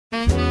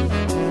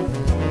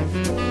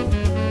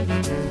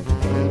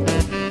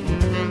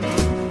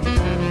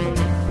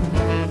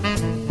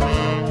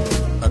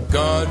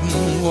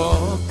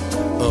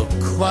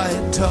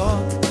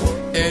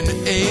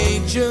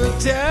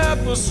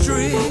beautiful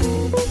street.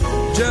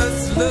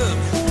 Just look,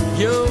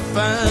 you'll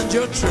find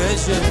your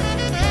treasure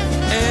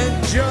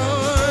and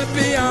joy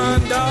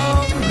beyond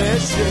all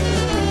measure.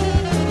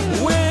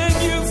 When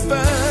you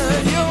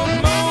find your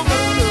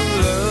moment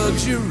of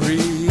luxury.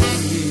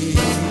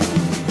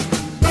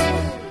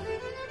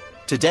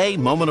 Today,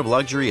 Moment of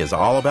Luxury is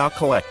all about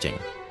collecting.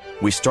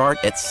 We start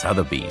at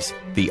Sotheby's,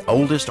 the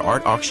oldest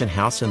art auction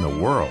house in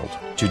the world,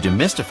 to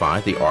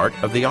demystify the art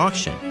of the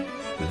auction.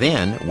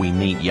 Then we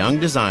meet young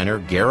designer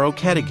Garrow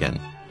Kedigian,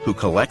 who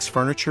collects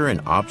furniture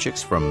and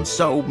objects from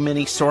so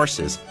many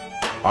sources,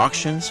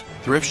 auctions,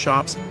 thrift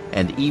shops,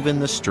 and even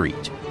the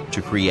street,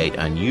 to create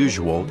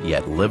unusual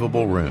yet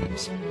livable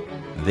rooms.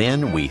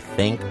 Then we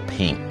think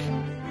pink.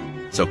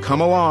 So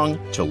come along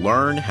to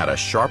learn how to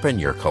sharpen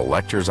your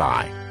collector's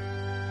eye.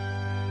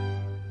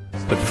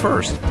 But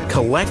first,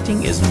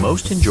 collecting is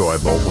most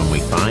enjoyable when we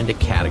find a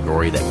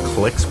category that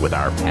clicks with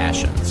our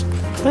passions.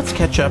 Let's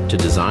catch up to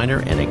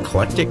designer and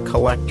eclectic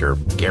collector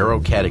Garrow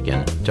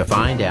Kedigian to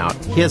find out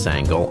his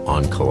angle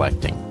on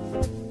collecting.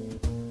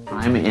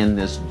 I'm in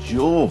this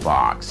jewel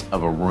box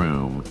of a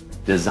room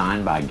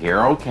designed by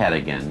Garrow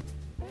Kedigian.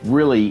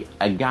 Really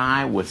a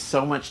guy with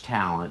so much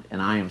talent,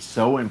 and I am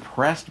so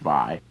impressed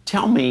by.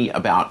 Tell me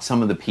about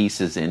some of the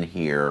pieces in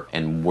here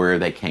and where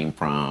they came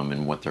from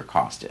and what their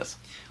cost is.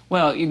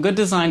 Well, good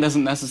design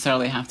doesn't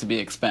necessarily have to be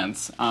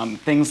expense.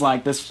 Things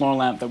like this floor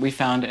lamp that we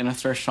found in a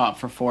thrift shop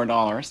for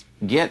 $4.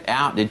 Get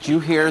out. Did you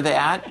hear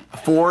that?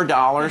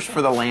 $4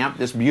 for the lamp,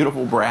 this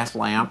beautiful brass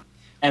lamp.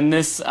 And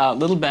this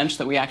little bench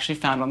that we actually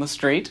found on the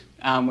street.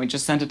 We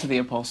just sent it to the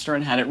upholsterer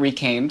and had it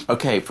recaned.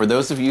 Okay, for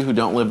those of you who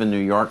don't live in New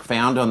York,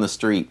 found on the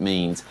street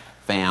means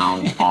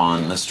found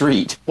on the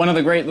street. One of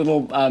the great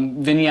little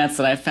vignettes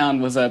that I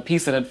found was a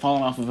piece that had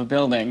fallen off of a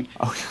building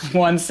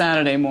one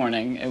Saturday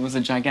morning. It was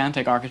a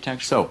gigantic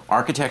architecture. So,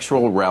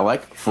 architectural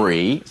relic,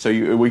 free. So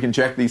we can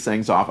check these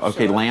things off.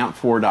 Okay, sure. Lamp,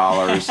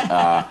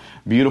 $4.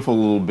 Beautiful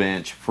little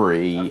bench,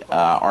 free.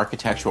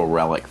 Architectural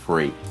relic,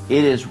 free.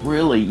 It is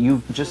really,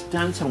 you've just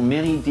done so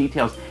many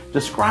details.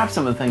 Describe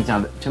some of the things.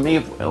 Now, to me,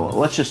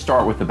 let's just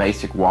start with the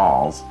basic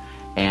walls.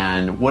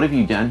 And what have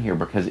you done here?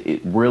 Because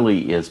it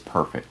really is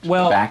perfect.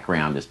 Well, the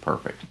background is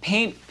perfect.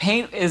 Paint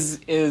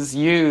is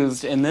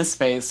used in this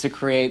space to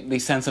create the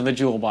sense of a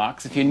jewel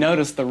box. If you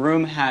notice, the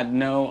room had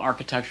no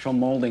architectural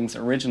moldings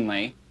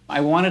originally.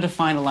 I wanted to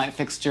find a light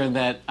fixture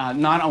that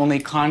not only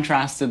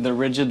contrasted the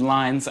rigid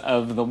lines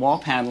of the wall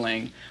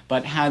paneling,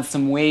 but had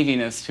some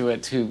waviness to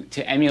it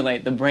to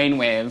emulate the brain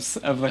waves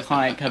of the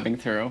client coming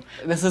through.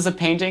 This is a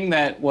painting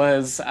that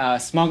was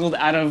smuggled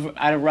out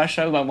of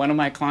Russia by one of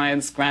my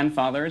client's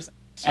grandfathers,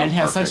 and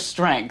has such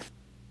strength.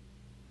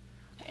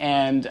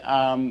 And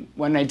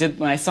when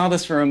I saw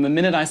this room, the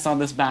minute I saw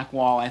this back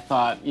wall, I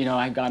thought, you know,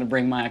 I've got to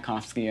bring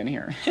Mayakovsky in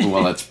here.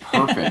 Well, it's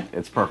perfect.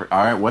 It's perfect.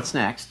 All right, what's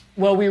next?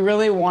 Well, we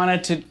really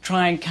wanted to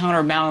try and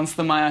counterbalance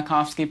the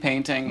Mayakovsky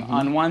painting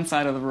on one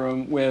side of the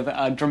room with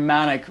a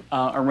dramatic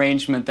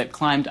arrangement that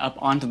climbed up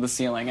onto the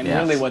ceiling. And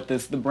really what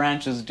the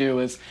branches do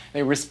is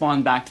they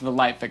respond back to the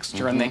light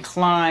fixture, and they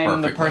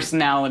climb the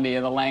personality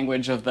and the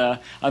language of the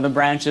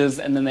branches,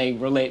 and then they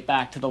relate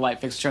back to the light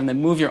fixture, and then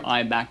move your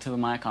eye back to the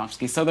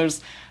Mayakovsky. So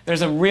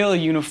there's a real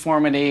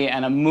uniformity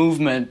and a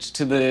movement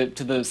to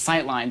the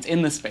sight lines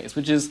in the space,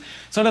 which is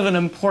sort of an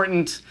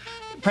important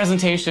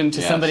presentation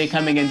to somebody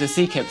coming in to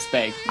see Kip's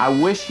Bake. I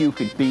wish you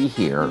could be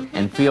here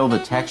and feel the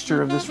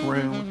texture of this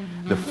room,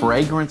 the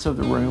fragrance of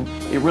the room.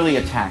 It really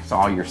attacks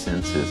all your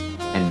senses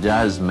and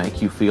does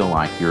make you feel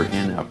like you're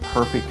in a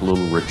perfect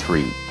little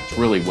retreat. It's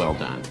really well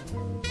done.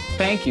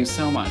 Thank you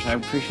so much. I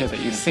appreciate that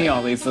you see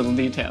all these little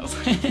details.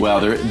 Well,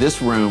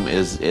 this room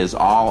is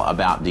all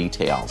about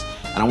details.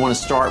 And I want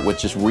to start with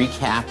just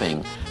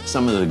recapping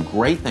some of the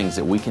great things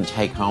that we can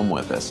take home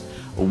with us.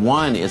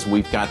 One is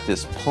we've got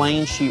this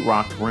plain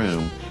sheetrock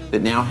room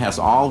that now has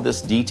all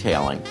this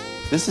detailing.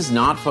 This is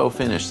not faux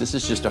finish. This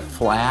is just a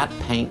flat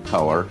paint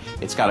color.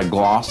 It's got a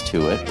gloss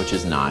to it, which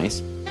is nice.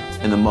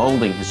 And the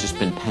molding has just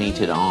been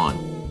painted on.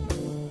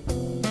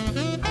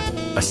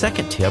 A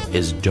second tip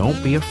is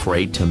don't be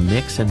afraid to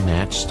mix and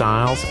match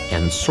styles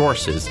and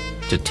sources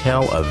to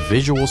tell a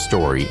visual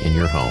story in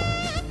your home.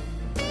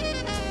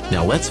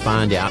 Now let's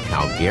find out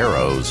how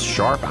Garrow's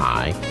sharp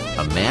eye,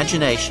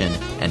 imagination,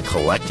 and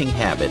collecting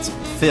habits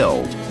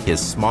filled his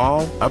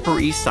small Upper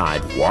East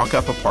Side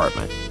walk-up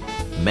apartment,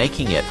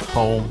 making it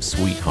home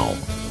sweet home.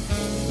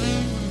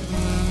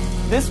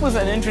 This was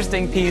an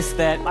interesting piece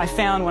that I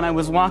found when I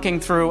was walking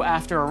through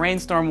after a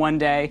rainstorm one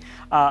day.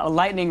 A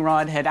lightning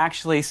rod had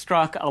actually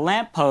struck a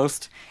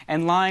lamppost,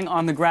 and lying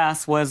on the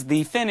grass was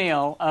the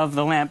finial of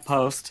the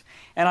lamppost.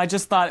 And I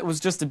just thought it was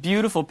just a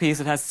beautiful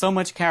piece. It has so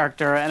much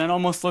character, and it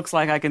almost looks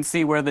like I can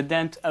see where the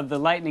dent of the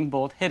lightning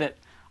bolt hit it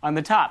on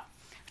the top.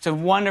 It's a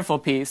wonderful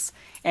piece.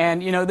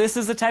 And, you know, this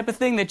is the type of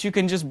thing that you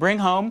can just bring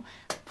home,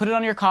 put it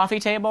on your coffee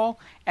table,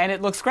 and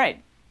it looks great.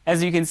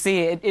 As you can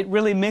see, it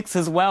really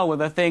mixes well with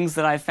the things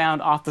that I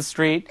found off the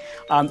street,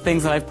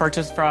 things that I've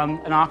purchased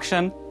from an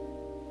auction.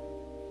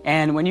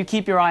 And when you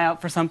keep your eye out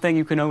for something,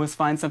 you can always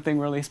find something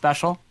really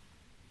special.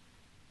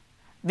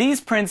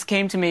 These prints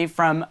came to me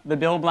from the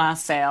Bill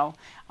Blass sale,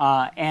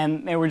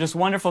 and they were just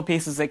wonderful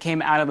pieces that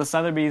came out of the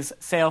Sotheby's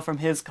sale from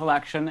his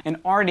collection. And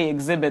Artie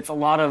exhibits a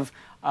lot of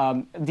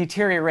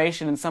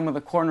deterioration in some of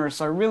the corners,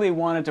 so I really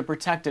wanted to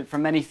protect it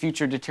from any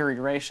future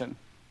deterioration.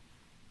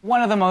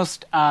 One of the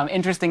most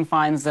interesting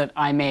finds that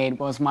I made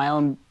was my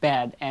own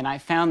bed, and I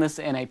found this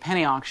in a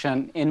penny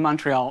auction in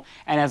Montreal.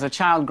 And as a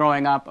child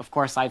growing up, of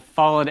course, I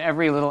followed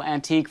every little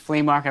antique,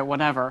 flea market,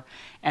 whatever.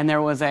 And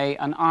there was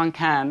an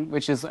encan,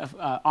 which is an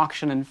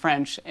auction in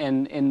French,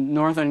 in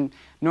northern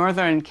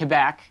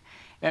Quebec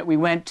that we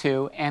went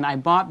to, and I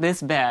bought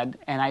this bed,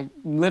 and I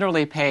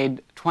literally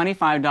paid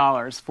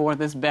 $25 for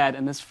this bed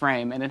and this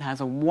frame, and it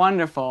has a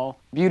wonderful,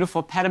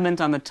 beautiful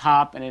pediment on the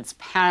top, and it's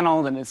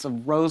paneled, and it's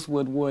of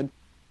rosewood wood.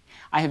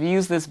 I have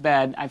used this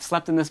bed, I've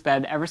slept in this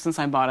bed ever since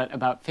I bought it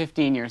about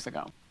 15 years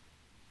ago.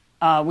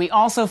 We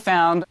also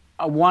found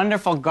a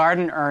wonderful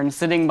garden urn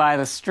sitting by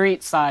the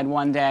street side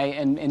one day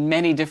in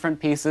many different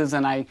pieces,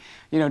 and I,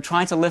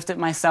 tried to lift it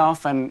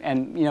myself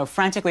and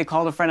frantically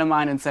called a friend of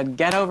mine and said,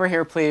 "Get over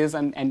here, please,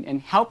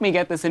 and help me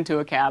get this into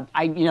a cab."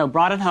 I,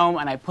 brought it home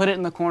and I put it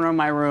in the corner of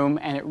my room,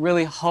 and it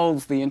really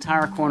holds the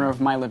entire corner of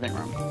my living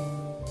room.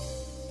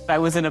 I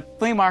was in a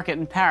flea market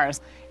in Paris,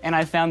 and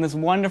I found this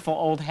wonderful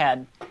old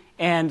head.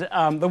 And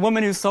the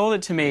woman who sold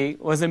it to me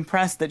was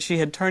impressed that she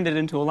had turned it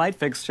into a light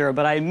fixture,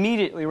 but I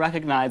immediately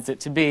recognized it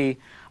to be,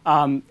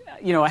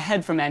 a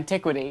head from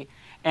antiquity.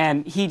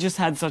 And he just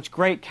had such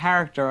great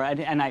character,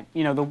 and I,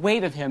 the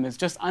weight of him is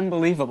just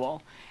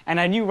unbelievable. And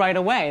I knew right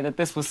away that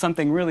this was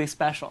something really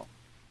special.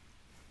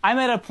 I'm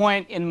at a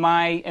point in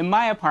my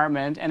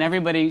apartment, and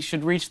everybody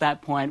should reach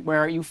that point,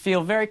 where you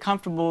feel very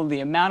comfortable with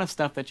the amount of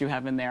stuff that you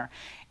have in there.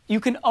 You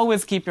can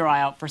always keep your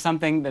eye out for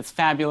something that's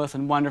fabulous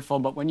and wonderful,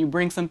 but when you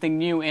bring something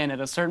new in, at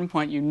a certain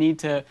point you need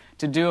to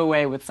do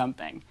away with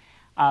something.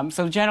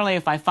 So generally,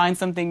 if I find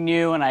something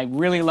new and I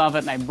really love it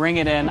and I bring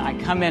it in, I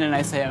come in and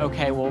I say,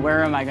 okay, well,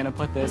 where am I going to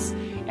put this?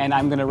 And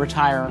I'm going to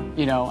retire,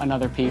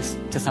 another piece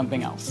to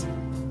something else.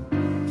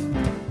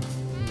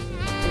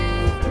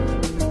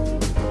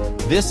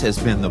 This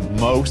has been the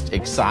most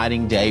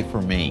exciting day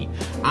for me.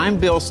 I'm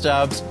Bill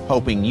Stubbs,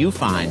 hoping you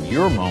find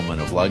your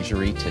moment of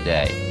luxury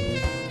today.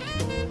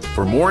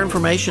 For more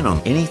information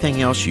on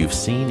anything else you've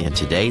seen in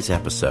today's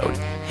episode,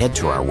 head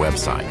to our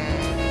website.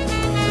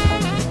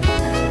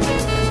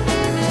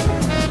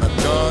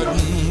 A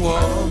garden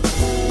walk,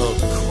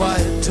 a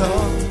quiet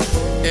talk,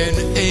 an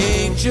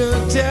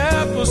ancient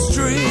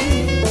tapestry.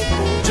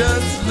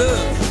 Just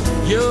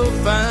look, you'll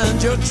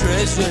find your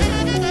treasure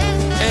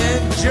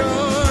and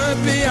joy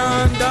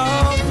beyond all.